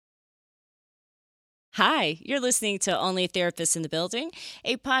Hi, you're listening to Only Therapists in the Building,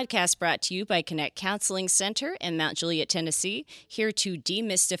 a podcast brought to you by Connect Counseling Center in Mount Juliet, Tennessee, here to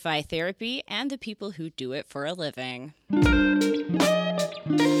demystify therapy and the people who do it for a living.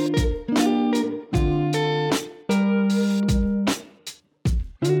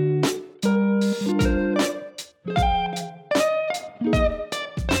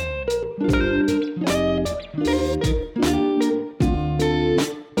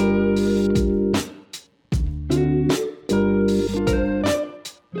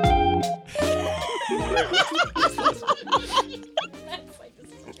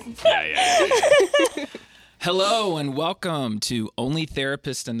 Hello and welcome to Only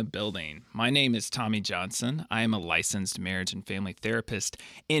Therapist in the Building. My name is Tommy Johnson. I am a licensed marriage and family therapist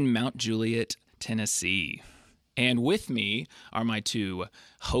in Mount Juliet, Tennessee. And with me are my two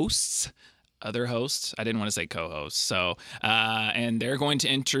hosts, other hosts. I didn't want to say co-hosts. So, and they're going to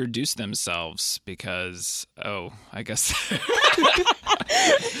introduce themselves because, I guess...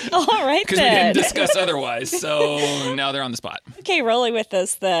 All right, because we didn't discuss otherwise, so now they're on the spot. Okay, rolling with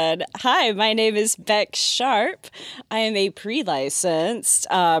us then. Hi, my name is Beck Sharp. I am a pre-licensed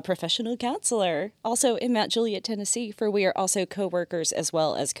professional counselor, also in Mount Juliet, Tennessee, for we are also co-workers as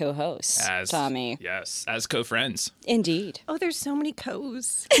well as co-hosts, Tommy. Yes, as co-friends. Indeed. Oh, there's so many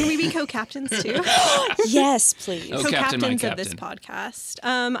co's. Can we be co-captains too? Yes, please. Oh, Captain, my Co-captains of captain. this podcast.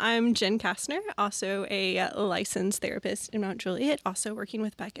 I'm Jenn Kastner, also a licensed therapist in Mount Juliet, also working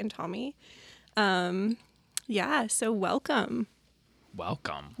with Beck and Tommy. So welcome.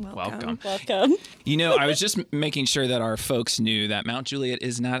 Welcome. Welcome. You know, I was just making sure that our folks knew that Mount Juliet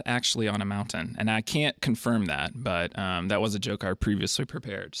is not actually on a mountain, and I can't confirm that, but that was a joke I previously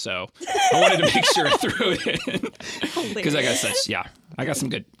prepared, so I wanted to make sure I threw it in because I got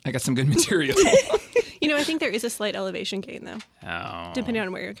some good material. You know, I think there is a slight elevation gain though, depending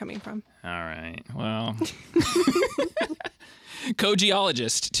on where you're coming from. All right. Well,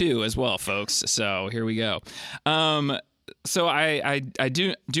 co-geologist too, as well, folks. So here we go. So I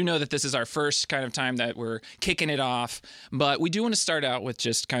do know that this is our first kind of time that we're kicking it off, but we do want to start out with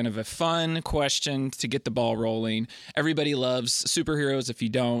just kind of a fun question to get the ball rolling. Everybody loves superheroes. If you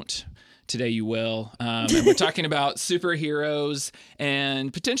don't, today you will. And we're talking about superheroes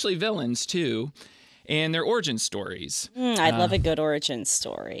and potentially villains too, and their origin stories. I love a good origin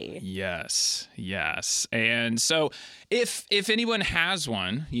story. Yes. And so if anyone has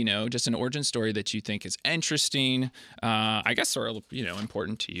one, you know, just an origin story that you think is interesting, I guess sort of, you know,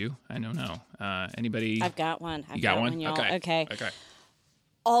 important to you. I don't know. Anybody? I've got one. You got one? Y'all. Okay.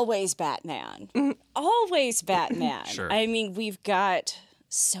 Always Batman. Always Batman. Sure. I mean, we've got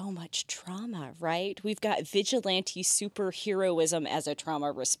so much trauma, right? We've got vigilante superheroism as a trauma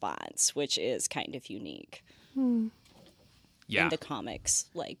response, which is kind of unique in the comics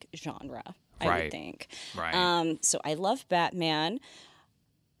like genre, I would think. Right. So I love Batman.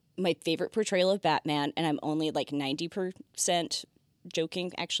 My favorite portrayal of Batman, and I'm only like 90%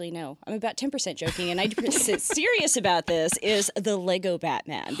 joking. Actually, no, I'm about 10% joking and 90% serious about this, is the Lego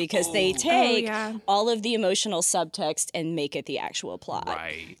Batman, because they take all of the emotional subtext and make it the actual plot.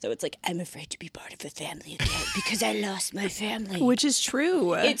 Right. So it's like, I'm afraid to be part of a family again because I lost my family. Which is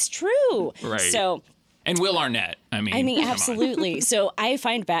true. It's true. Right. So... And Will Arnett. I mean, come absolutely. So I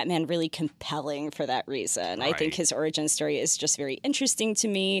find Batman really compelling for that reason. Right. I think his origin story is just very interesting to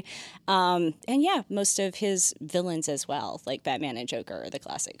me. Most of his villains as well, like Batman and Joker, are the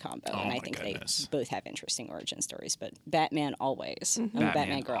classic combo. And I think they both have interesting origin stories. But Batman always. I'm a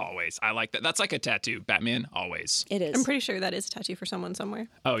Batman girl. Always. I like that. That's like a tattoo. Batman always. It is. I'm pretty sure that is a tattoo for someone somewhere.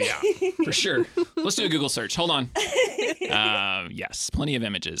 Oh, yeah, for sure. Let's do a Google search. Hold on. Yes, plenty of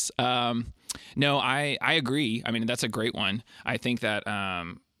images. No, I agree. I mean, that's a great one. I think that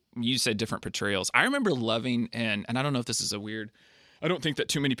you said different portrayals. I remember loving, and I don't know if this is I don't think that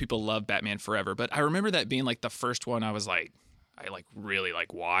too many people love Batman Forever, but I remember that being like the first one I really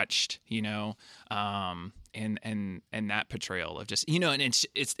watched, you know, and that portrayal of just, you know, and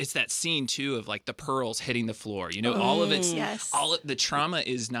it's that scene too of like the pearls hitting the floor, you know, all of the trauma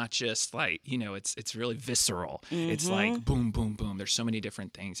is not just like, you know, it's really visceral. It's like boom, boom, boom. There's so many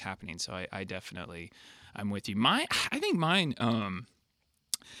different things happening. So I definitely, I'm with you. I think mine's going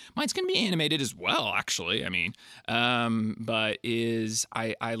to be animated as well, actually. I mean, but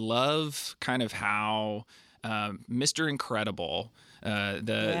I love kind of how Mr. Incredible, kind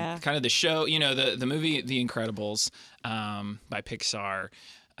of the show, you know, the movie The Incredibles by Pixar,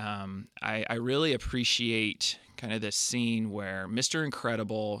 I really appreciate kind of this scene where Mr.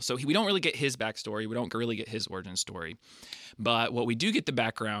 Incredible, so we don't really get his backstory. We don't really get his origin story. But what we do get the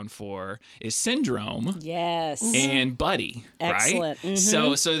background for is Syndrome. Yes. And Buddy, Excellent. right?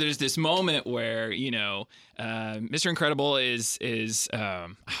 Mm-hmm. So there's this moment where, Mr. Incredible is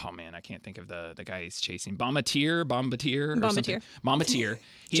oh man, I can't think of the guy he's chasing. Bombardier. He's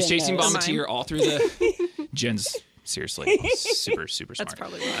Jen chasing knows. Bombardier all through the Jen's seriously super smart. That's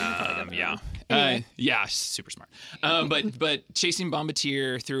probably wrong. Yeah, super smart. But chasing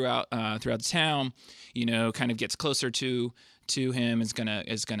Bombardier throughout the town, kind of gets closer to him, is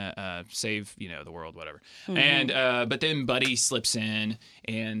gonna save the world, whatever. Mm-hmm. And but then Buddy slips in,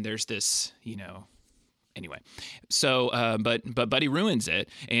 and there's this anyway. So but Buddy ruins it,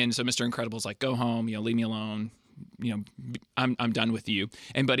 and so Mr. Incredible's like, go home, leave me alone. I'm done with you.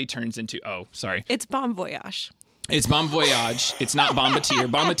 And Buddy turns into It's Bon Voyage. It's Bon Voyage. It's not Bombardier.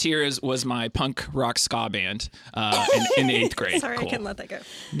 Bombardier was my punk rock ska band in the 8th grade. Sorry, Cool. I couldn't let that go.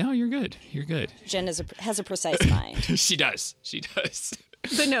 No, you're good. You're good. Jen has a precise mind. She does.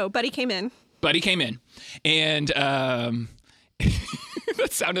 But no, Buddy came in. Buddy came in, and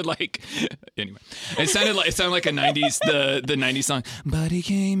that sounded like anyway. It sounded like a '90s the '90s song. Buddy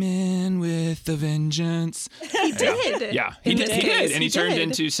came in with a vengeance. He did. Yeah, he did, and he turned did.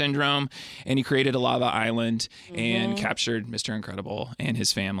 into Syndrome, and he created a lava island and captured Mr. Incredible and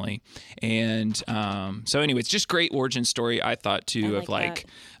his family. And so anyway, it's just great origin story, I thought too,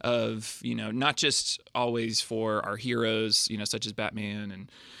 of not just always for our heroes, such as Batman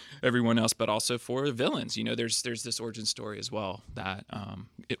and everyone else, but also for villains. There's this origin story as well that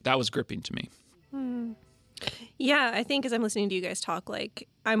that was gripping to me. Yeah, I think as I'm listening to you guys talk,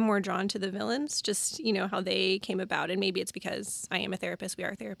 I'm more drawn to the villains, just, how they came about. And maybe it's because I am a therapist, we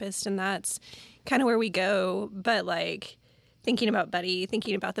are therapists, and that's kind of where we go. But thinking about Buddy,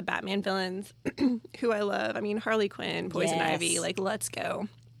 thinking about the Batman villains, who I love. I mean, Harley Quinn, Poison Ivy, let's go.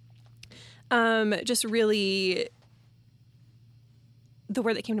 Just really, the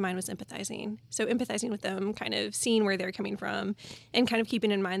word that came to mind was empathizing. So empathizing with them, kind of seeing where they're coming from, and kind of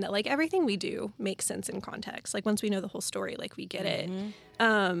keeping in mind that everything we do makes sense in context. Once we know the whole story, we get it.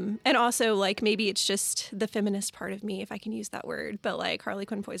 And also maybe it's just the feminist part of me, if I can use that word, but Harley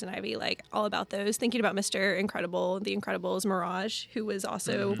Quinn, Poison Ivy, all about those. Thinking about Mr. Incredible, The Incredibles, Mirage, who was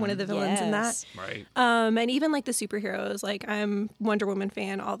also one of the villains in that. Right. And even the superheroes, I'm Wonder Woman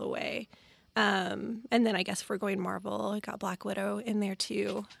fan all the way. And then I guess if we're going Marvel, I got Black Widow in there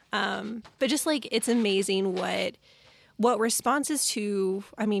too. But just it's amazing what responses to,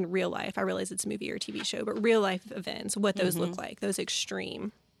 real life, I realize it's a movie or a TV show, but real life events, what those look like, those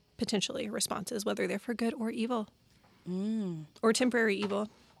extreme, potentially, responses, whether they're for good or evil or temporary evil.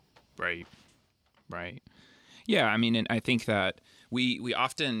 Right. Yeah, and I think that we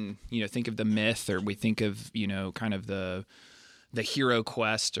often, think of the myth, or we think of, kind of the hero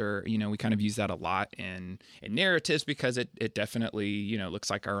quest, or we kind of use that a lot in narratives, because it definitely looks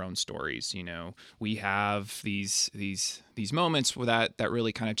like our own stories. We have these moments that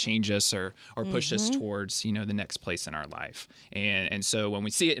really kind of change us or push us towards the next place in our life. And so when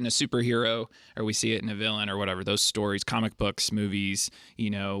we see it in a superhero, or we see it in a villain, or whatever, those stories, comic books, movies,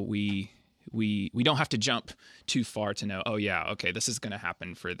 we don't have to jump too far to know, oh yeah, okay, this is going to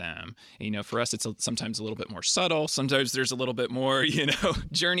happen for them. And, for us, it's sometimes a little bit more subtle. Sometimes there's a little bit more,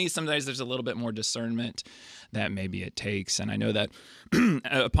 journey. Sometimes there's a little bit more discernment that maybe it takes. And I know that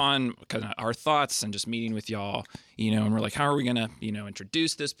upon kind of our thoughts and just meeting with y'all, and we're like, how are we going to,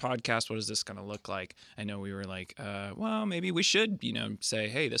 introduce this podcast? What is this going to look like? I know we were like, well, maybe we should, say,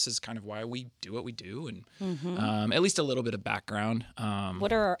 hey, this is kind of why we do what we do. And at least a little bit of background.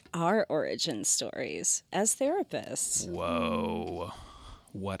 What are our origin stories as therapists? Whoa.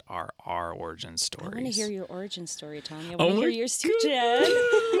 What are our origin stories? I want to hear your origin story, Tommy. I want to hear yours too, Jen.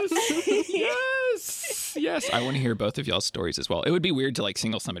 Yes. I want to hear both of y'all's stories as well. It would be weird to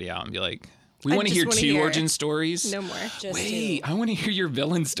single somebody out and be like, we want to hear two origin stories. No more. Wait, I want to hear your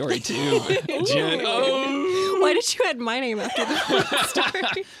villain story too, Jen. Oh. Why did you add my name after the villain story?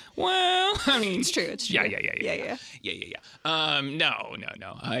 Well, it's true. Yeah. No.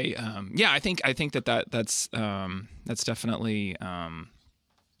 I think that's definitely going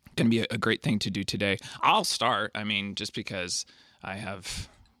to be a great thing to do today. I'll start. Just because I have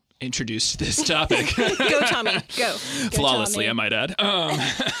introduced this topic. Go, Tommy. Go. Flawlessly, Tommy. I might add.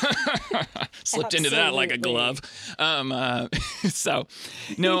 Slipped into that like a glove. So,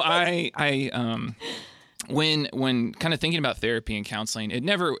 no, I when kind of thinking about therapy and counseling, it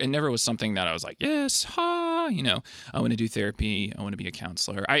never was something that I was like, yes, I want to do therapy. I want to be a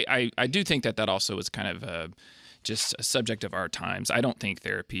counselor. I do think that also was kind of just a subject of our times. I don't think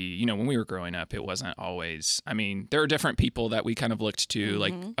therapy, you know, when we were growing up, it wasn't always, I mean, there are different people that we kind of looked to,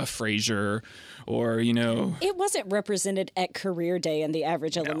 like a Frasier or, you know. It wasn't represented at career day in the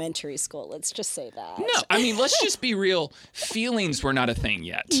average elementary school. Let's just say that. No, I mean, let's just be real. Feelings were not a thing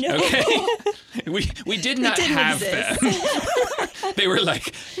yet. No. Okay. We did not have them. They were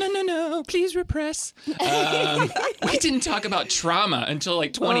like, no, please repress. We didn't talk about trauma until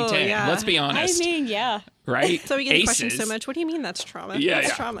like 2010. yeah. Let's be honest. I mean, yeah. Right? So we get the question so much. What do you mean that's trauma? Yeah, What's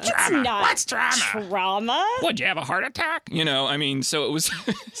yeah. trauma? It's not What's trauma? Trauma? Would you have a heart attack? You know, I mean, so it was.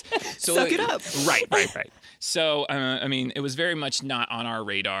 So Suck it up. Right. So, I mean, it was very much not on our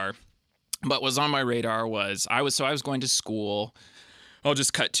radar. But was on my radar was I was going to school. I'll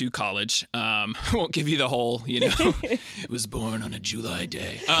just cut to college. I won't give you the whole, you know, it was born on a July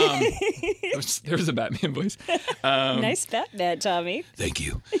day. There was a Batman voice. Nice Batman, Tommy. Thank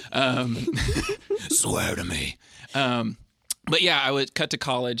you. Swear to me. But yeah, I would cut to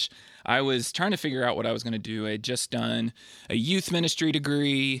college. I was trying to figure out what I was going to do. I had just done a youth ministry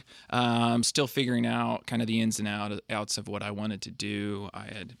degree, still figuring out kind of the ins and outs of what I wanted to do. I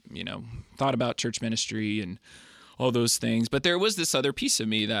had, you know, thought about church ministry and all those things. But there was this other piece of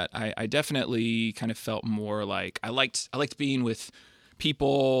me that I definitely kind of felt more like I liked being with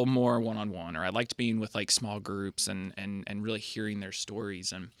people more one-on-one, or I liked being with like small groups and really hearing their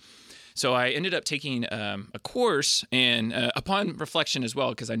stories. And so I ended up taking a course, and upon reflection as well,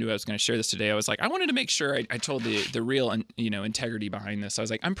 because I knew I was going to share this today, I was like, I wanted to make sure I told the real, you know, integrity behind this. I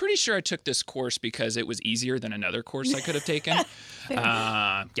was like, I'm pretty sure I took this course because it was easier than another course I could have taken.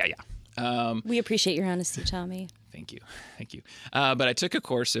 We appreciate your honesty, Tommy. Thank you. But I took a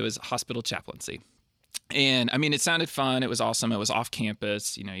course. It was hospital chaplaincy. And I mean, it sounded fun. It was awesome. It was off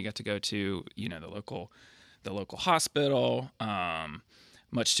campus. You know, you got to go to, you know, the local hospital.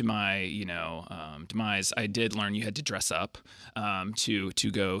 Much to my, you know, demise, I did learn you had to dress up to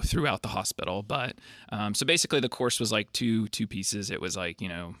go throughout the hospital. But so basically, the course was like two pieces. It was like, you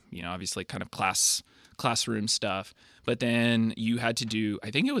know, obviously kind of classroom stuff. But then you had to do, I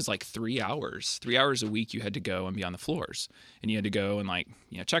think it was like 3 hours a week. You had to go and be on the floors, and you had to go and like,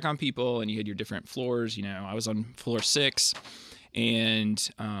 you know, check on people, and you had your different floors. You know, I was on floor 6,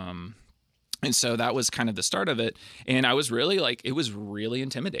 and so that was kind of the start of it. And I was really like, it was really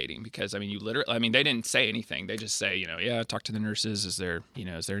intimidating because, I mean, they didn't say anything. They just say, you know, yeah, talk to the nurses. Is there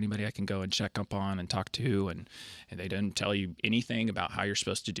anybody I can go and check up on and talk to? And they didn't tell you anything about how you're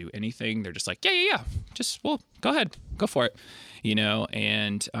supposed to do anything. They're just like, yeah. Just, well, go ahead, go for it. You know,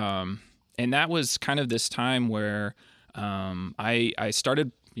 and that was kind of this time where I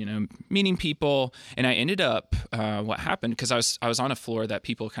started, you know, meeting people, and I ended up, what happened, because I was on a floor that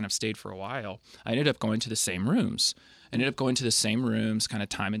people kind of stayed for a while, I ended up going to the same rooms. Kind of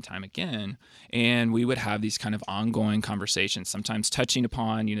time and time again, and we would have these kind of ongoing conversations, sometimes touching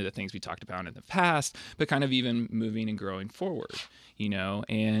upon, you know, the things we talked about in the past, but kind of even moving and growing forward, you know.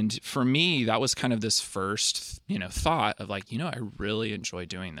 And for me, that was kind of this first, you know, thought of like, you know, I really enjoy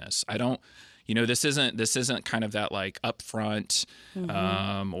doing this. I don't, you know, this isn't kind of that like upfront,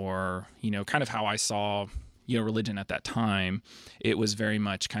 or, you know, kind of how I saw, you know, religion at that time. It was very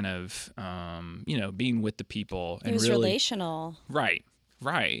much kind of, you know, being with the people. And it was really relational. Right.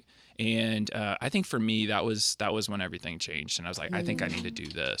 And I think for me, that was when everything changed. And I was like, I think I need to do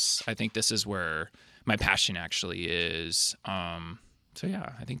this. I think this is where my passion actually is. So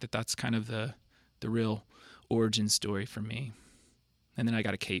yeah, I think that's kind of the real origin story for me. And then I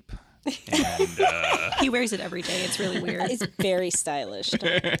got a cape. And, he wears it every day. It's really weird. It's very stylish.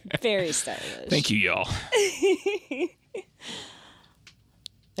 Very stylish. Thank you, y'all.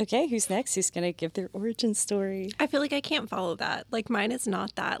 Okay, who's next? Who's going to give their origin story? I feel like I can't follow that. Like, mine is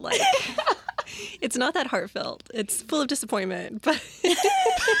not that, like, it's not that heartfelt. It's full of disappointment, but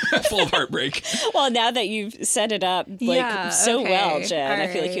full of heartbreak. Well, now that you've set it up well, Jen, I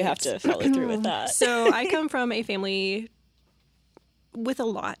feel like you have to follow through with that. So I come from a family with a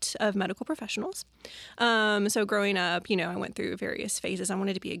lot of medical professionals. So growing up, you know, I went through various phases. I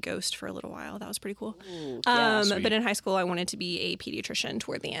wanted to be a ghost for a little while. That was pretty cool. Ooh, but in high school, I wanted to be a pediatrician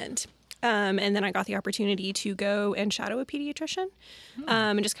toward the end. And then I got the opportunity to go and shadow a pediatrician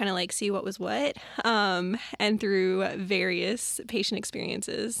and just kind of like see what was what. And through various patient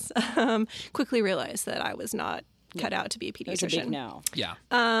experiences, quickly realized that I was not cut out to be a pediatrician. That's a big no. Yeah.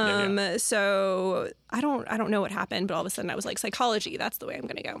 So I don't know what happened, but all of a sudden I was like, psychology, that's the way I'm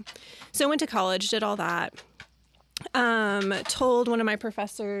going to go. So I went to college, did all that. Told one of my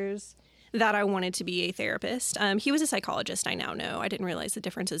professors that I wanted to be a therapist. He was a psychologist, I now know. I didn't realize the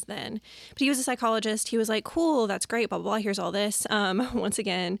differences then. But he was a psychologist. He was like, cool, that's great, blah, blah, blah. Here's all this. Once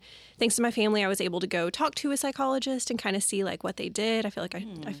again, thanks to my family, I was able to go talk to a psychologist and kind of see like what they did. I feel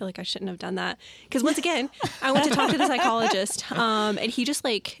like I shouldn't have done that. Because once again, I went to talk to the psychologist and he just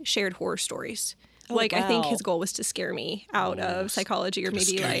like shared horror stories. Oh, like, I think wow. his goal was to scare me out of psychology, or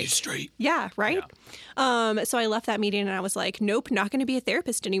maybe Scare like you straight. yeah, right. So I left that meeting and I was like, nope, not going to be a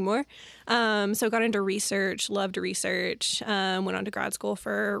therapist anymore. So I got into research, loved research, went on to grad school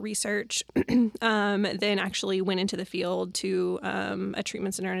for research, then actually went into the field to a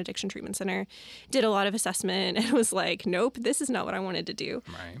treatment center, an addiction treatment center, did a lot of assessment and was like, nope, this is not what I wanted to do.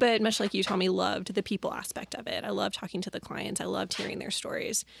 Right. But much like you, Tommy, loved the people aspect of it. I loved talking to the clients. I loved hearing their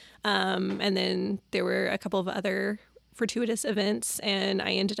stories. And then there were a couple of other fortuitous events and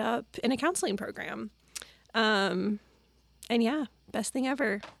I ended up in a counseling program. And yeah, best thing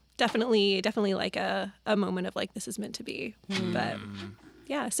ever. Definitely like a moment of like, this is meant to be. But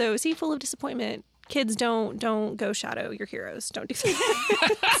yeah, so see, full of disappointment. Kids, don't go shadow your heroes. Don't do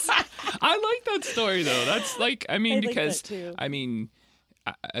that. I like that story though. That's like, I mean, I like because that, too. I mean,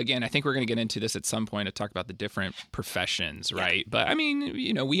 again, I think we're going to get into this at some point to talk about the different professions, right? But I mean,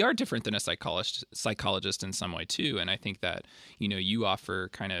 you know, we are different than a psychologist in some way too. And I think that, you know, you offer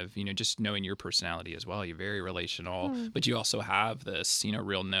kind of, you know, just knowing your personality as well. You're very relational, but you also have this, you know,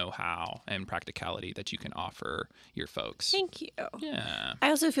 real know-how and practicality that you can offer your folks. Thank you. Yeah. I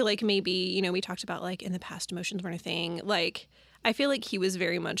also feel like maybe, you know, we talked about like in the past emotions weren't a thing. Like, I feel like he was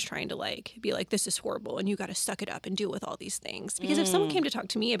very much trying to like be like, this is horrible and you got to suck it up and deal with all these things. Because if someone came to talk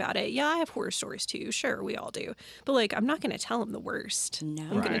to me about it, yeah, I have horror stories too. Sure, we all do. But like, I'm not going to tell him the worst. No.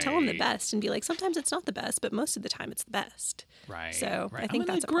 I'm going to tell him the Right. best and be like, sometimes it's not the best, but most of the time it's the best. Right. So right. I think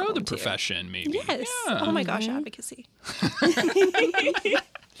I'm that's gonna a grow the problem, too. profession, maybe. Yes. Yeah. Oh my gosh, advocacy.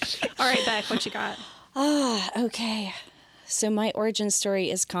 All right, Beck, what you got? Okay. So my origin story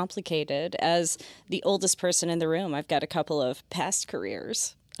is complicated. As the oldest person in the room, I've got a couple of past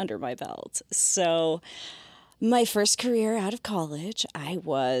careers under my belt. So my first career out of college, I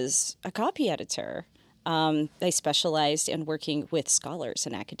was a copy editor. I specialized in working with scholars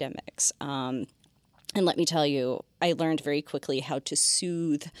and academics. And let me tell you, I learned very quickly how to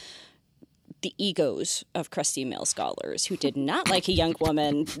soothe the egos of crusty male scholars who did not like a young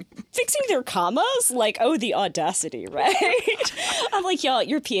woman fixing their commas. Like, oh, the audacity, right? I'm like, y'all,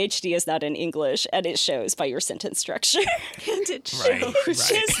 your PhD is not in English, and it shows by your sentence structure. And it shows. Right.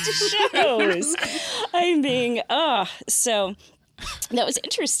 It just shows. I mean, so that was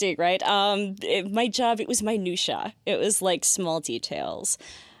interesting, right? My job, it was minutia. It was like small details.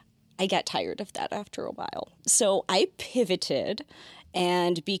 I got tired of that after a while. So I pivoted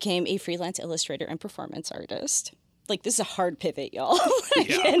and became a freelance illustrator and performance artist. Like, this is a hard pivot, y'all. I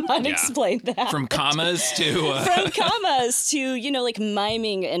cannot explain that. From commas to... From commas to, you know, like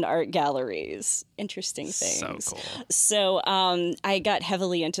miming in art galleries. Interesting things. So cool. So I got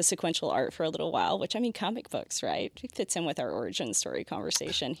heavily into sequential art for a little while, which, I mean, comic books, right? It fits in with our origin story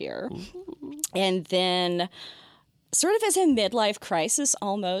conversation here. Ooh. And then, sort of as a midlife crisis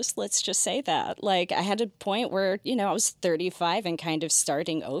almost, let's just say that. Like, I had a point where, you know, I was 35 and kind of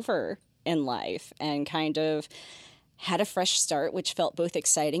starting over in life and kind of had a fresh start, which felt both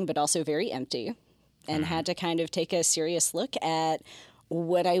exciting but also very empty, and had to kind of take a serious look at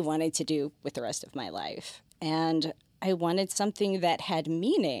what I wanted to do with the rest of my life. And I wanted something that had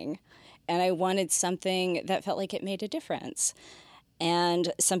meaning, and I wanted something that felt like it made a difference.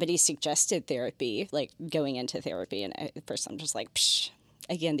 And somebody suggested therapy, like going into therapy. And at first I'm just like, psh,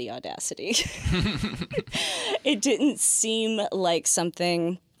 again, the audacity. It didn't seem like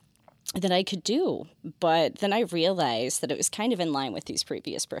something that I could do. But then I realized that it was kind of in line with these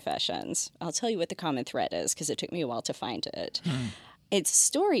previous professions. I'll tell you what the common thread is, because it took me a while to find it. It's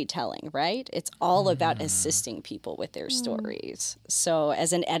storytelling, right? It's all about assisting people with their stories. So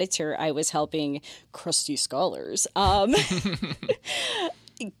as an editor, I was helping crusty scholars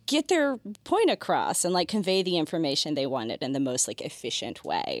get their point across and like convey the information they wanted in the most like efficient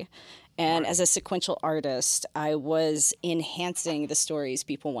way. And as a sequential artist, I was enhancing the stories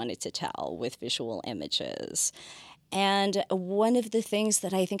people wanted to tell with visual images. And one of the things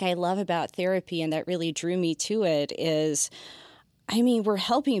that I think I love about therapy and that really drew me to it is, I mean, we're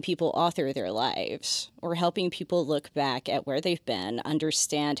helping people author their lives. We're helping people look back at where they've been,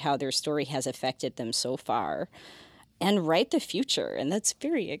 understand how their story has affected them so far, and write the future. And that's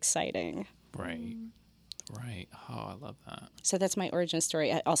very exciting. Right. Right. Oh, I love that. So that's my origin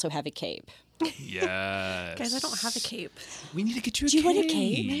story. I also have a cape. Yes. Guys, I don't have a cape. We need to get you a Do you cape. want a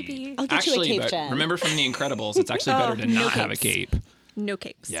cape? Maybe. I'll get Actually, you a cape, but Jen. remember from The Incredibles, it's actually better to no not have a capes. cape. No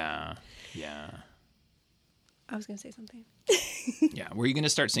capes. Yeah. I was going to say something. Yeah. Were you going to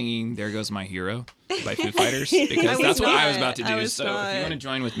start singing "There Goes My Hero" by Foo Fighters? Because that's what I was about to do. So if you want to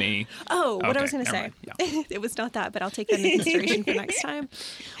join with me. Oh, what I was going to say. Yeah. It was not that, but I'll take that into consideration for next time.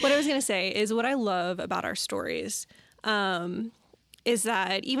 What I was going to say is what I love about our stories is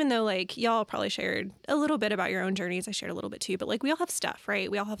that even though like y'all probably shared a little bit about your own journeys, I shared a little bit too, but like we all have stuff,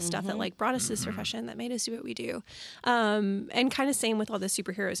 right? We all have stuff that like brought us to this profession, that made us do what we do. And kind of same with all the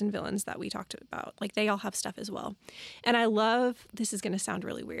superheroes and villains that we talked about. Like they all have stuff as well. And I love, this is going to sound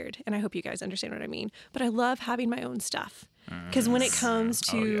really weird, and I hope you guys understand what I mean, but I love having my own stuff. Because when it comes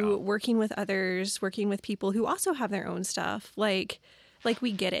to working with others, working with people who also have their own stuff, like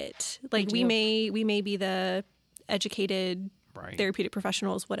we get it. Like we may be the educated therapeutic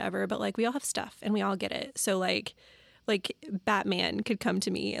professionals, whatever, but like we all have stuff and we all get it. So like Batman could come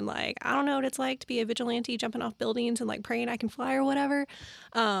to me and like, I don't know what it's like to be a vigilante jumping off buildings and like praying I can fly or whatever.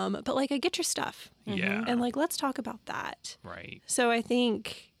 But like I get your stuff. Yeah. And like, let's talk about that. Right. So I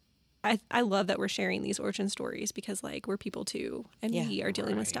think I love that we're sharing these origin stories because like we're people too, and we are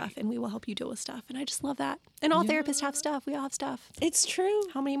dealing with stuff, and we will help you deal with stuff. And I just love that. And all therapists have stuff. We all have stuff. It's true.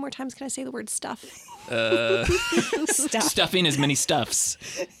 How many more times can I say the word stuff? Stuffing as many stuffs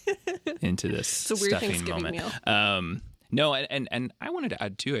into this it's a weird stuffing Thanksgiving moment. meal. No, and I wanted to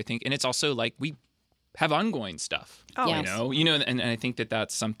add too, I think, and it's also like we have ongoing stuff, Yes. and I think that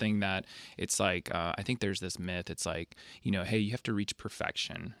that's something that it's like, I think there's this myth. It's like, hey, you have to reach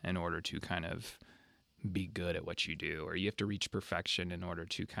perfection in order to kind of be good at what you do, or you have to reach perfection in order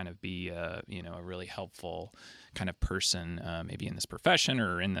to kind of be a really helpful kind of person, maybe in this profession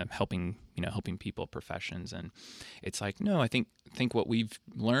or in the helping people professions. And it's like, no, I think what we've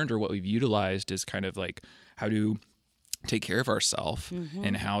learned or what we've utilized is kind of like how to take care of ourselves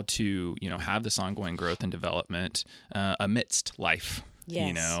and how to, have this ongoing growth and development amidst life,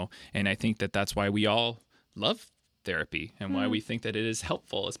 and I think that that's why we all love therapy and why we think that it is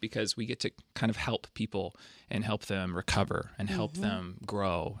helpful is because we get to kind of help people and help them recover and help them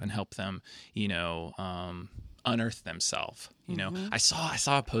grow and help them, unearth themselves. I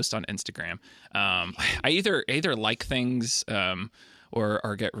saw a post on Instagram. I either like things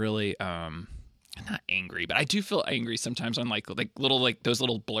or get really not angry, but I do feel angry sometimes on like little like those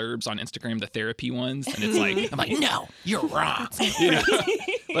little blurbs on Instagram, the therapy ones, and it's like I'm like, no, you're wrong.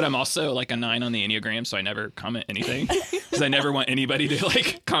 But I'm also like a 9 on the Enneagram, so I never comment anything because I never want anybody to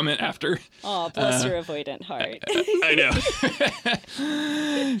like comment after. Oh, bless your avoidant heart. I know.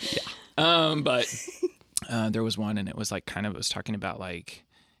 But there was one, and it was like it was talking about like,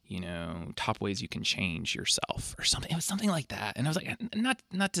 top ways you can change yourself or something. It was something like that. And I was like,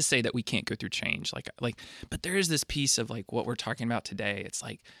 not to say that we can't go through change, but there is this piece of like what we're talking about today. It's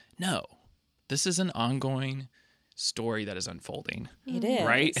like, no, this is an ongoing story that is unfolding. It is.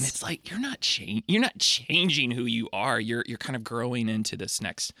 Right? And it's like, you're not changing who you are. You're kind of growing into this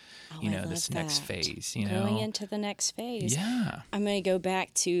next, next phase, Growing into the next phase. Yeah. I'm going to go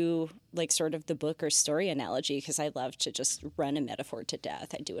back to like sort of the book or story analogy because I love to just run a metaphor to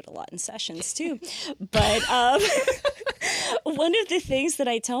death. I do it a lot in sessions too. But one of the things that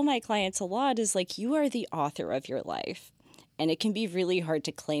I tell my clients a lot is like, you are the author of your life. And it can be really hard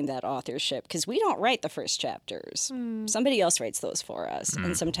to claim that authorship because we don't write the first chapters. Somebody else writes those for us.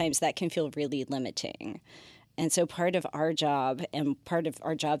 And sometimes that can feel really limiting. And so part of our job and part of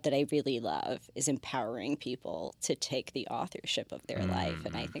our job that I really love is empowering people to take the authorship of their life.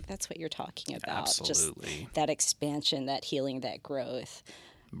 And I think that's what you're talking about. Absolutely. Just that expansion, that healing, that growth.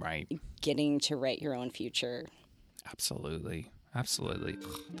 Right. Getting to write your own future. Absolutely. Absolutely.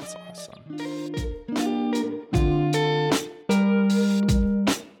 That's awesome.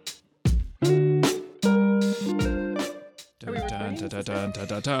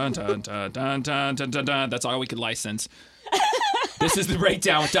 That's all we could license. This is The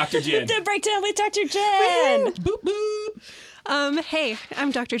Breakdown with Dr. Jenn. The Breakdown with Dr. Jenn. Boop, boop. Hey,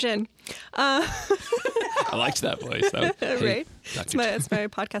 I'm Dr. Jenn. I liked that voice. Right. It's my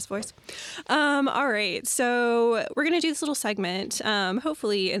podcast voice. All right. So we're going to do this little segment,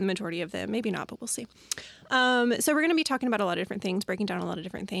 hopefully in the majority of them. Maybe not, but we'll see. So we're going to be talking about a lot of different things, breaking down a lot of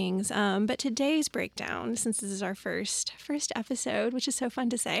different things. But today's breakdown, since this is our first episode, which is so fun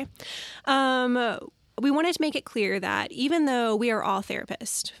to say, we wanted to make it clear that even though we are all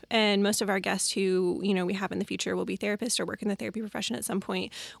therapists, and most of our guests who, we have in the future will be therapists or work in the therapy profession at some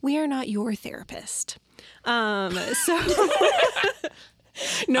point, we are not your therapist. So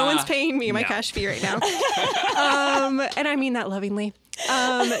no one's paying me my cash fee right now. And I mean that lovingly.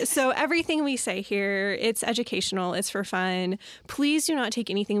 So everything we say here, it's educational, it's for fun. Please do not take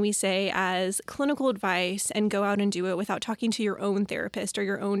anything we say as clinical advice and go out and do it without talking to your own therapist or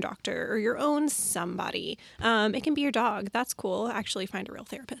your own doctor or your own somebody. It can be your dog. That's cool. Actually, find a real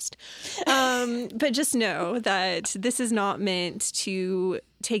therapist. But just know that this is not meant to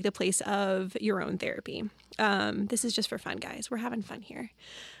take the place of your own therapy. This is just for fun, guys. We're having fun here.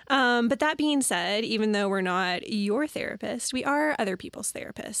 But that being said, even though we're not your therapist, we are other people's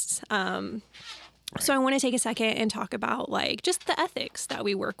therapists. So I want to take a second and talk about like just the ethics that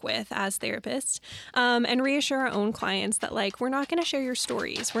we work with as therapists, and reassure our own clients that like we're not going to share your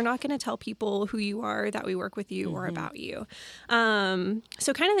stories. We're not going to tell people who you are, that we work with you, or about you.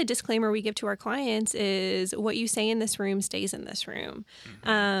 So kind of the disclaimer we give to our clients is what you say in this room stays in this room.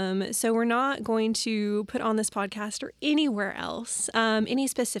 So we're not going to put on this podcast or anywhere else any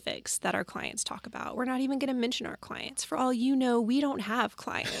specifics that our clients talk about. We're not even going to mention our clients. For all you know, we don't have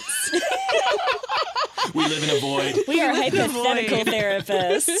clients. We live in a void. We are hypothetical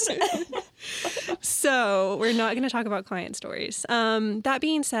therapists. So we're not going to talk about client stories. That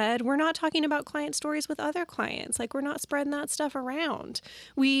being said, we're not talking about client stories with other clients. Like we're not spreading that stuff around.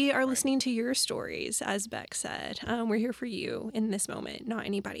 We are listening to your stories, as Beck said. We're here for you in this moment, not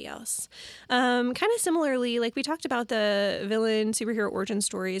anybody else. Kind of similarly, like we talked about the villain superhero origin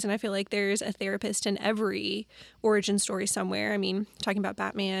stories, and I feel like there's a therapist in every origin story somewhere. I mean, talking about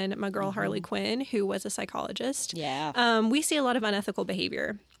Batman, my girl Harley Quinn, who was a psychologist. Yeah. We see a lot of unethical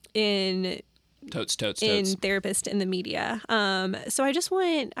behavior in Totes. therapists in the media. So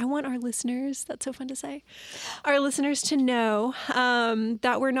I want our listeners, that's so fun to say, our listeners to know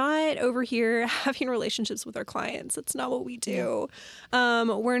that we're not over here having relationships with our clients. That's not what we do.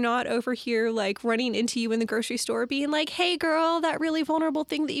 We're not over here like running into you in the grocery store being like, hey girl, that really vulnerable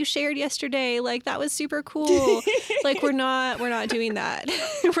thing that you shared yesterday, like that was super cool. Like we're not doing that.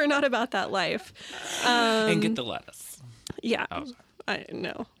 We're not about that life. And get the lettuce. Yeah. Oh, sorry. I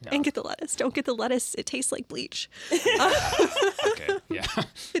know. No. And get the lettuce. Don't get the lettuce. It tastes like bleach. Okay. Yeah.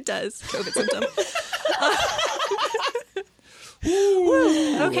 It does. COVID symptom.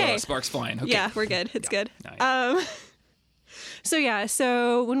 Okay. Sparks flying. Okay. Yeah, we're good. It's good. Nice.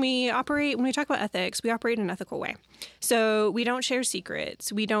 So when we talk about ethics, we operate in an ethical way. So we don't share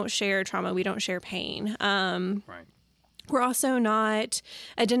secrets. We don't share trauma. We don't share pain. Right. We're also not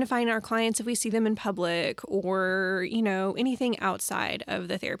identifying our clients if we see them in public or, you know, anything outside of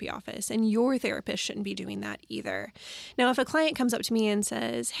the therapy office. And your therapist shouldn't be doing that either. Now, if a client comes up to me and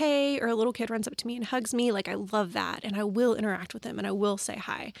says, hey, or a little kid runs up to me and hugs me, like I love that. And I will interact with them and I will say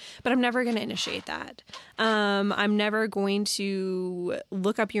hi. But I'm never going to initiate that. I'm never going to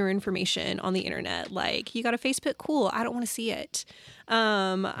look up your information on the internet. Like, you got a Facebook? Cool. I don't want to see it.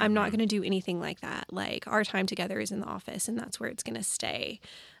 I'm not going to do anything like that. Like our time together is in the office and that's where it's going to stay.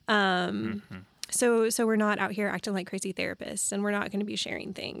 So we're not out here acting like crazy therapists, and we're not going to be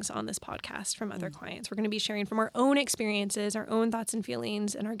sharing things on this podcast from other clients. We're going to be sharing from our own experiences, our own thoughts and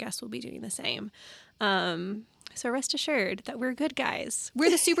feelings, and our guests will be doing the same. So rest assured that we're good guys. We're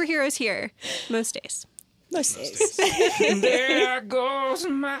the superheroes here most days. Most days. There goes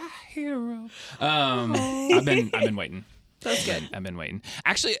my hero. I've been waiting. That's good. I've been waiting.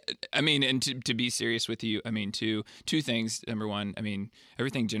 Actually, I mean, and to be serious with you, I mean, two things. Number one, I mean,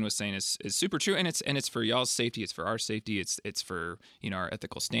 everything Jenn was saying is super true, and it's for y'all's safety, it's for our safety, it's for, you know, our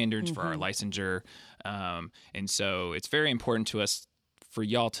ethical standards, for our licensure, and so it's very important to us for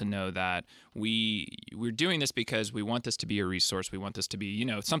y'all to know that we're doing this because we want this to be a resource. We want this to be, you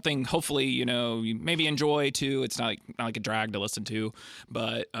know, something hopefully, you know, you maybe enjoy too. It's not like a drag to listen to,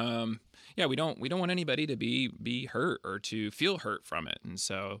 but yeah, we don't want anybody to be hurt or to feel hurt from it. And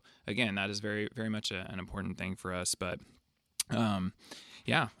so again, that is very, very much an important thing for us. But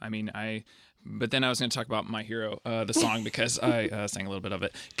yeah, I mean, but then I was going to talk about My Hero, the song, because I sang a little bit of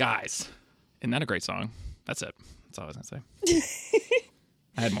it. Guys, isn't that a great song? That's it. That's all I was going to say.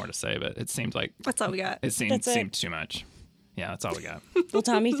 I had more to say, but it seemed like That's all we got. it seemed too much. Yeah, that's all we got. Well,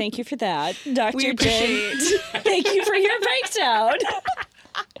 Tommy, thank you for that. Dr. We Jenn, appreciate thank you for your breakdown.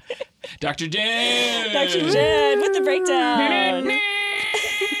 Dr. Jenn! Dr. Jenn with the breakdown.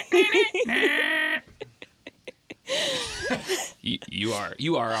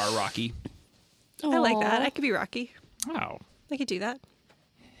 you are our Rocky. I like that. I could be Rocky. Oh, I could do that.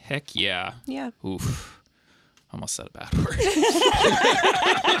 heck yeah. Yeah. Oof. Almost said a bad word.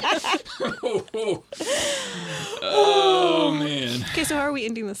 Oh man. Okay, so are we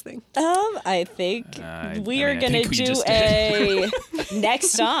ending this thing? I think we are going to do a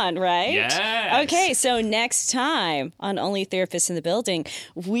next on, right? Yes. Okay, so next time on Only Therapists in the Building,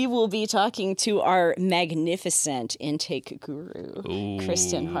 we will be talking to our magnificent intake guru,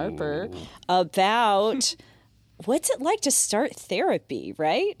 Kristen Harper, about what's it like to start therapy,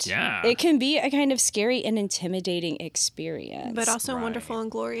 right? Yeah. It can be a kind of scary and intimidating experience. But also wonderful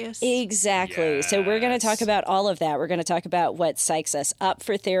and glorious. Exactly. Yes. So we're going to talk about all of that. We're going to talk about what psychs us up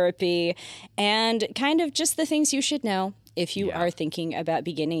for therapy and kind of just the things you should know if you are thinking about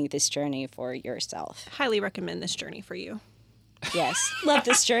beginning this journey for yourself. Highly recommend this journey for you. Yes. Love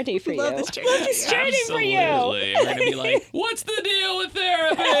this journey for you. Love this journey, for you. Absolutely. We're going to be like, what's the deal with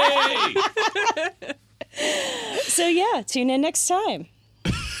therapy? So yeah, tune in next time.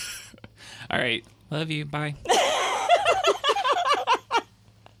 All right. Love you. Bye.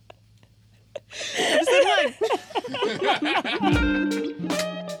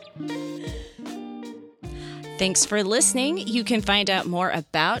 Thanks for listening. You can find out more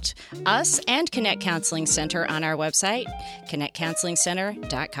about us and Connect Counseling Center on our website,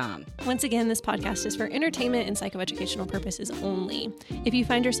 connectcounselingcenter.com. Once again, this podcast is for entertainment and psychoeducational purposes only. If you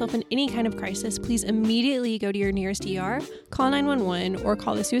find yourself in any kind of crisis, please immediately go to your nearest ER, call 911, or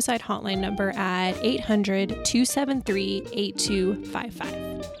call the suicide hotline number at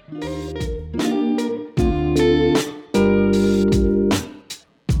 800-273-8255.